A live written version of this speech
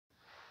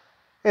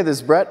Hey, this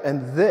is Brett,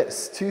 and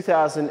this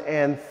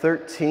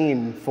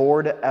 2013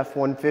 Ford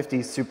F-150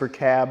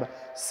 Supercab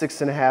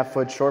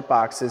 6.5-foot short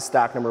box is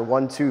stock number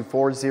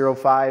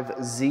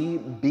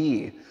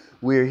 12405ZB.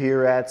 We're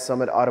here at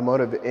Summit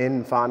Automotive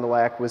in Fond du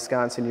Lac,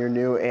 Wisconsin, your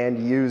new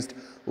and used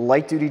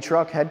light-duty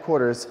truck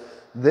headquarters.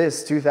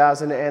 This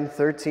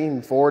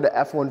 2013 Ford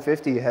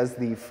F-150 has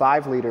the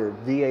 5-liter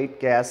V8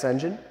 gas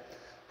engine.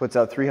 Puts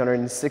out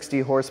 360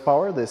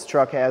 horsepower. This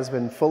truck has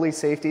been fully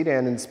safetied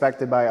and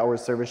inspected by our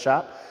service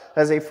shop.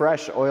 Has a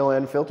fresh oil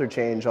and filter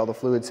change. All the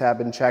fluids have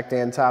been checked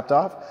and topped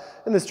off,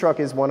 and this truck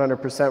is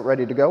 100%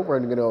 ready to go.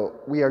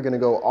 We are going to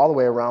go all the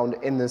way around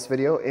in this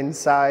video,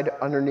 inside,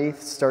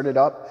 underneath, start it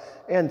up,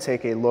 and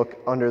take a look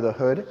under the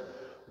hood.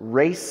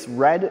 Race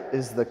red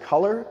is the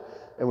color,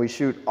 and we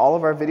shoot all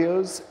of our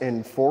videos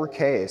in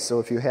 4K. So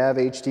if you have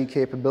HD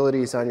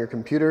capabilities on your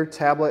computer,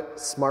 tablet,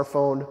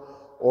 smartphone,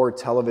 or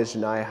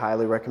television, I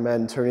highly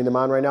recommend turning them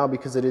on right now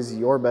because it is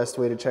your best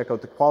way to check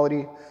out the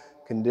quality,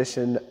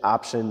 condition,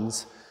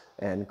 options,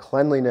 and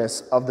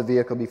cleanliness of the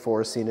vehicle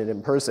before seeing it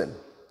in person.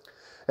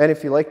 And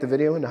if you like the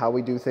video and how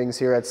we do things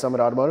here at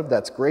Summit Automotive,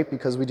 that's great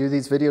because we do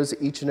these videos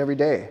each and every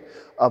day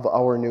of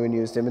our new and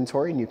used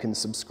inventory, and you can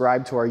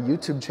subscribe to our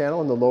YouTube channel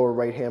in the lower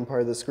right-hand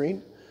part of the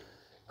screen.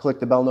 Click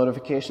the bell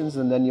notifications,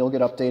 and then you'll get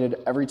updated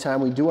every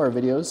time we do our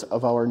videos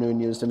of our new and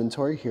used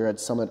inventory here at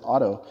Summit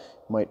Auto.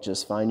 You might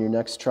just find your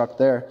next truck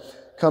there.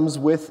 Comes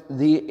with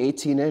the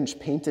 18-inch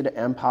painted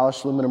and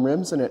polished aluminum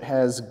rims, and it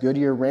has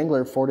Goodyear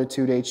Wrangler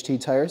Fortitude HT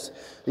tires.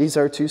 These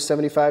are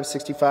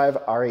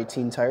 275/65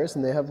 R18 tires,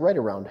 and they have right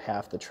around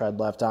half the tread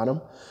left on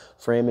them.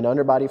 Frame and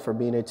underbody for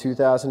being a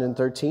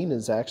 2013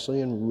 is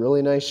actually in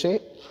really nice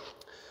shape.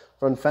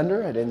 Front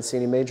fender, I didn't see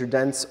any major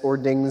dents or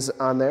dings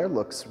on there.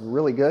 Looks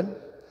really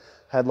good.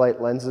 Headlight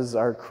lenses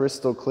are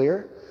crystal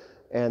clear,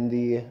 and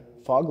the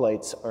fog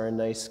lights are in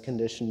nice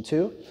condition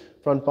too.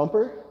 Front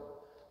bumper,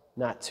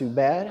 not too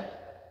bad.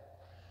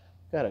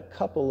 Got a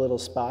couple little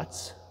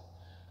spots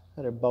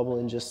that are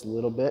bubbling just a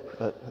little bit,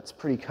 but it's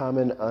pretty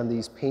common on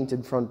these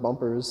painted front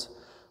bumpers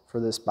for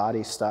this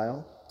body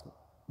style.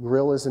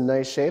 Grille is in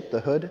nice shape.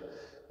 The hood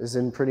is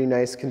in pretty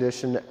nice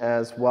condition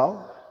as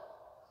well.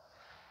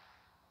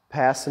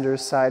 Passenger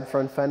side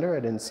front fender, I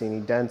didn't see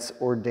any dents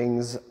or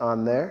dings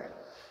on there.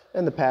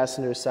 And the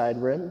passenger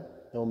side rim,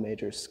 no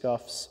major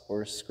scuffs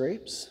or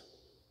scrapes.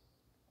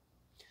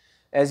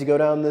 As you go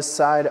down this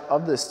side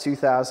of this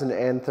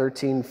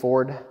 2013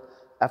 Ford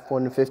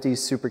F-150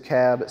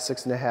 Supercab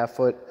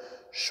 6.5-foot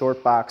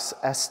short box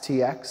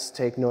STX,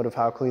 take note of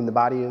how clean the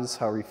body is,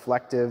 how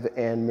reflective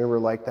and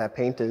mirror-like that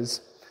paint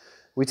is.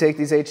 We take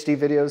these HD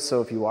videos,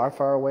 so if you are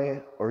far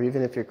away, or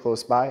even if you're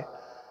close by,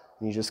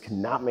 and you just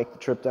cannot make the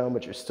trip down,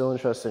 but you're still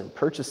interested in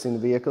purchasing the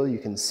vehicle, you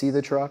can see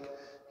the truck,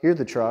 hear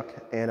the truck,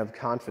 and have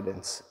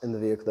confidence in the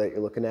vehicle that you're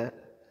looking at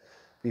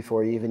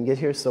before you even get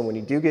here. So when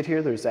you do get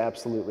here, there's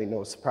absolutely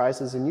no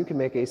surprises, and you can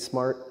make a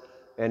smart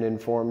and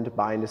informed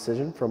buying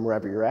decision from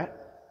wherever you're at.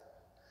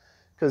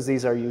 Because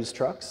these are used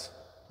trucks,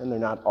 and they're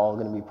not all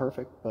going to be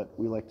perfect, but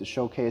we like to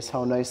showcase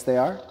how nice they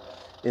are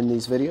in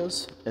these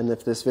videos. And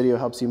if this video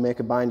helps you make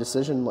a buying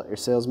decision, let your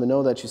salesman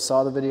know that you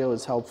saw the video,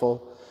 is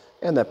helpful,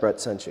 and that Brett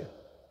sent you.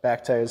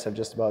 Back tires have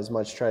just about as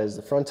much tread as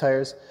the front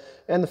tires,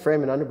 and the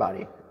frame and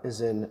underbody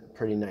is in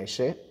pretty nice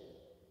shape.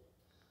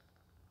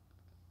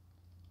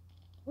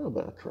 A little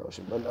bit of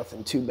corrosion, but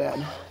nothing too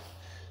bad.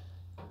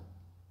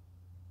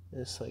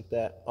 Just like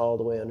that all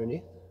the way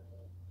underneath.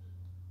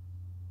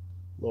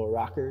 Lower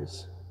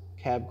rockers,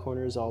 cab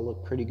corners all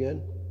look pretty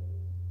good.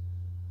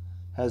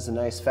 Has a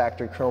nice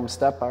factory chrome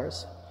step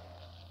bars.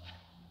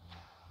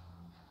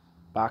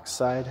 Box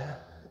side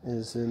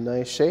is in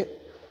nice shape.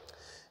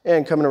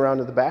 And coming around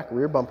to the back,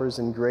 rear bumper's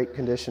in great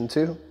condition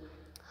too.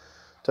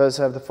 Does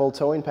have the full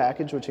towing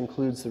package, which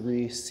includes the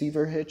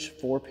receiver hitch,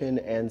 4-pin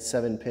and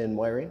 7-pin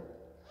wiring.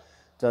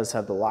 Does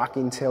have the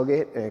locking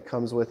tailgate, and it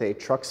comes with a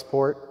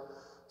Truxport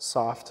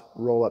soft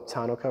roll-up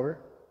tonneau cover.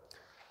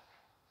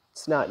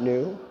 It's not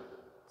new.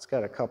 It's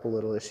got a couple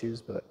little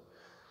issues, but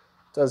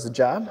does the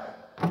job.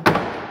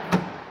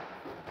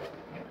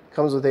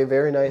 Comes with a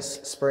very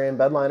nice spray and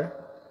bed liner.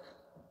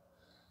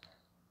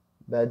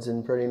 Bed's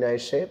in pretty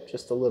nice shape,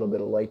 just a little bit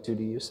of light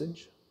duty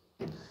usage.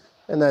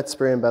 And that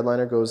spray and bed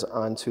liner goes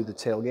onto the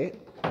tailgate.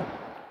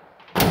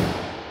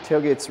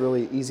 Tailgate's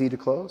really easy to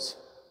close.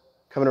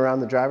 Coming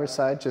around the driver's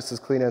side, just as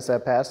clean as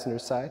that passenger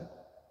side.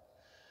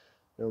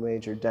 No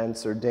major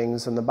dents or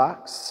dings in the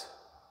box.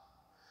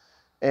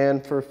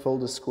 And for full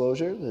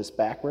disclosure, this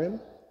back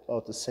rim,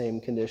 about the same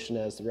condition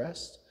as the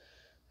rest.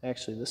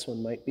 Actually, this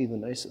one might be the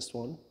nicest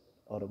one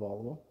out of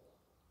all of them.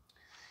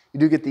 You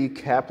do get the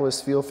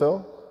Capless fuel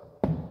fill.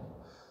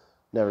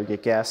 Never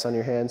get gas on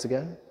your hands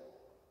again.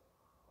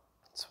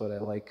 That's what I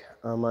like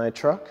on my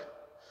truck.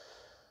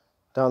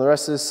 Down the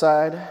rest of this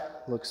side,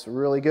 looks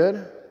really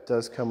good.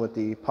 Does come with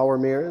the power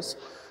mirrors,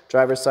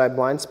 driver's side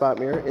blind spot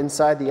mirror.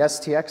 Inside the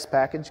STX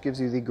package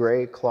gives you the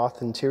gray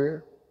cloth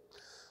interior.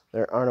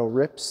 There are no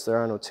rips, there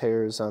are no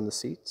tears on the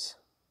seats.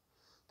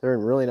 They're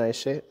in really nice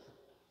shape.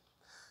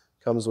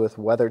 Comes with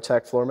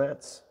WeatherTech floor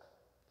mats.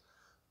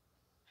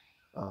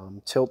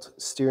 tilt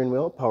steering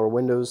wheel, power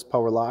windows,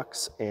 power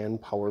locks,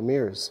 and power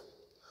mirrors.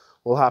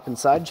 We'll hop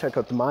inside, check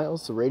out the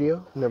miles, the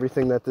radio, and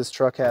everything that this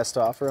truck has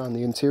to offer on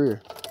the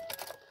interior.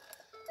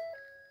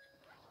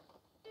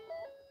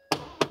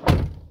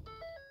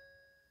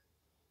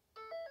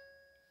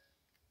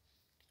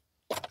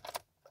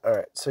 All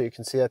right, so you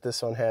can see that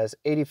this one has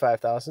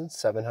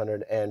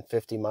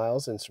 85,750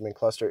 miles. Instrument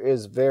cluster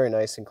is very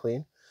nice and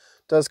clean.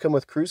 Does come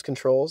with cruise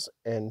controls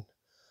and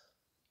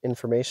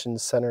information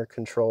center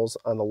controls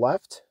on the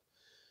left,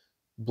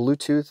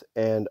 Bluetooth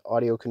and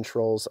audio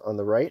controls on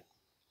the right.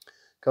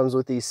 Comes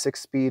with the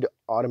 6-speed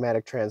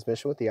automatic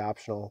transmission with the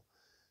optional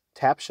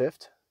tap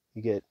shift.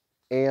 You get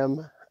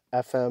AM,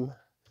 FM,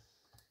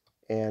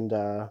 and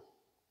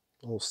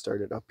we'll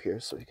start it up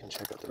here so we can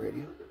check out the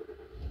radio.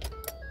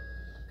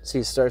 See,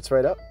 it starts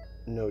right up.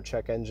 No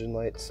check engine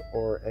lights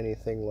or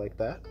anything like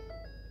that.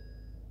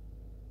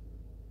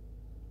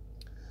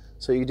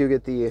 So you do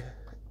get the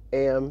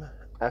AM,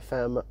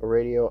 FM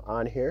radio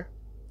on here,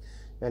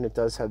 and it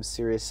does have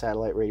Sirius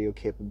satellite radio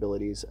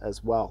capabilities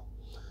as well.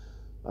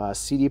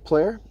 CD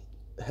player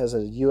has a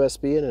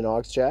USB and an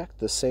aux jack.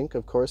 The sync,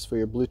 of course, for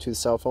your Bluetooth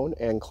cell phone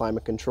and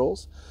climate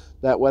controls.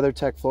 That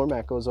WeatherTech floor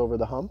mat goes over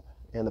the hump,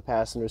 and the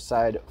passenger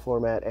side floor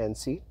mat and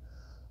seat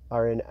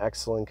are in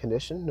excellent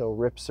condition. No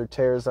rips or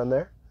tears on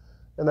there.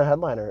 And the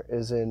headliner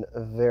is in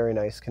very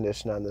nice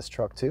condition on this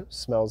truck too.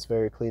 Smells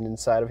very clean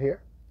inside of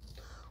here.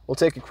 We'll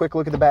take a quick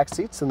look at the back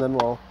seats and then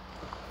we'll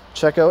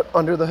check out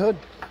under the hood.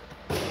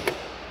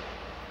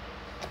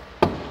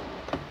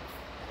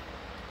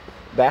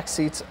 Back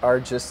seats are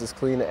just as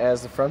clean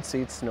as the front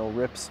seats. No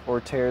rips or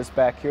tears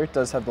back here. It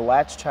does have the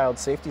Latch child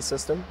safety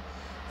system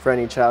for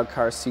any child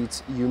car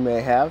seats you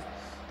may have.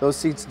 Those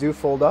seats do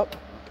fold up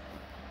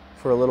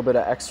for a little bit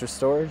of extra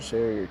storage.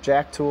 There are your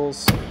jack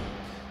tools,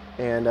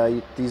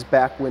 and these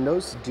back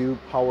windows do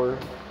power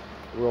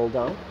roll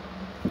down,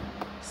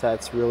 so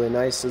that's really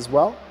nice as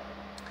well.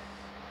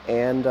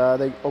 And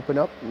they open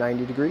up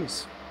 90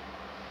 degrees.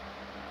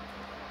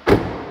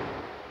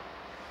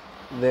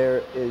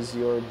 There is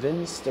your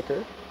VIN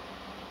sticker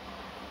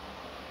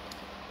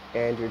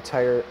and your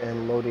tire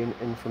and loading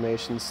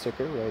information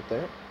sticker right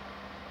there.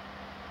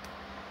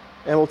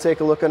 And we'll take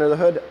a look under the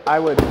hood. I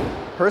would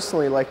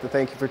personally like to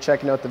thank you for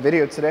checking out the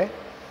video today,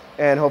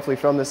 and hopefully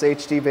from this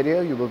HD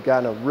video you will have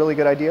gotten a really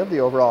good idea of the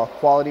overall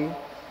quality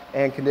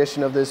and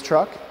condition of this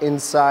truck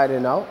inside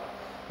and out.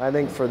 I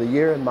think for the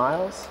year and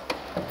miles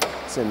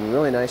it's in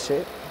really nice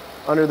shape.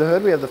 Under the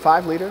hood we have the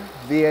 5-liter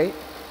V8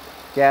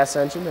 gas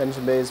engine.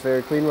 Engine bay is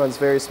very clean, runs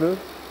very smooth.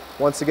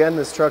 Once again,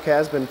 this truck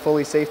has been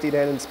fully safetied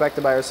and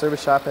inspected by our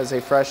service shop, has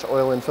a fresh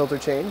oil and filter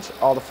change.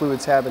 All the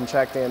fluids have been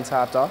checked and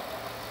topped off,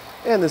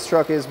 and this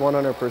truck is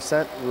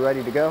 100%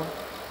 ready to go.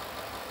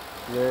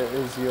 There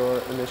is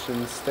your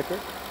emissions sticker.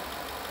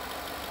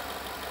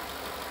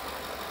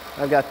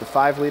 I've got the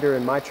 5-liter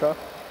in my truck.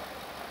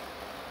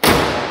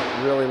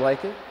 Really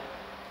like it.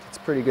 It's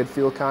pretty good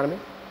fuel economy.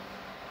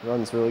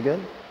 Runs really good.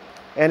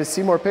 And to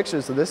see more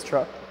pictures of this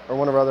truck or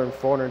one of our other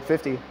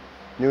 450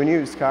 new and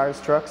used cars,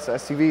 trucks,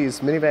 SUVs,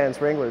 minivans,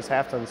 Wranglers,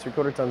 half-tons,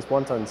 3/4 tons,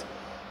 1-tons,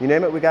 you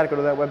name it, we got to go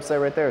to that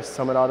website right there,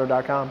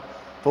 summitauto.com.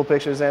 Full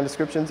pictures and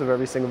descriptions of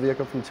every single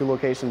vehicle from 2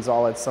 locations,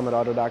 all at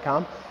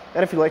summitauto.com.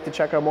 And if you'd like to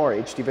check out more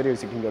HD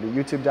videos, you can go to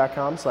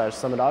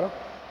youtube.com/summitauto.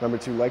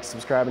 Remember to like,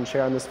 subscribe, and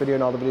share on this video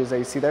and all the videos that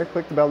you see there.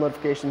 Click the bell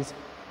notifications.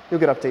 You'll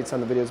get updates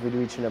on the videos we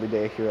do each and every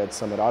day here at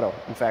Summit Auto.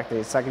 In fact, in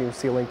a second you'll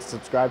see a link to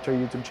subscribe to our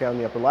YouTube channel in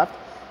the upper left,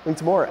 link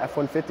to more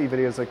F-150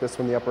 videos like this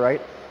one in the upper right,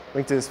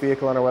 link to this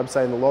vehicle on our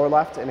website in the lower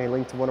left, and a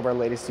link to one of our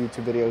latest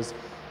YouTube videos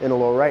in the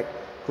lower right.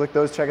 Click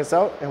those, check us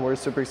out, and we're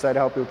super excited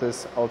to help you with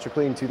this ultra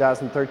clean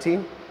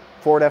 2013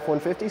 Ford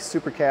F-150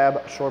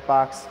 Supercab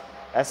Shortbox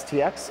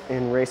STX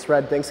in race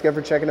red. Thanks again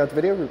for checking out the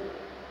video.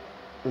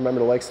 Remember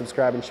to like,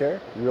 subscribe, and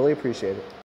share. Really appreciate it.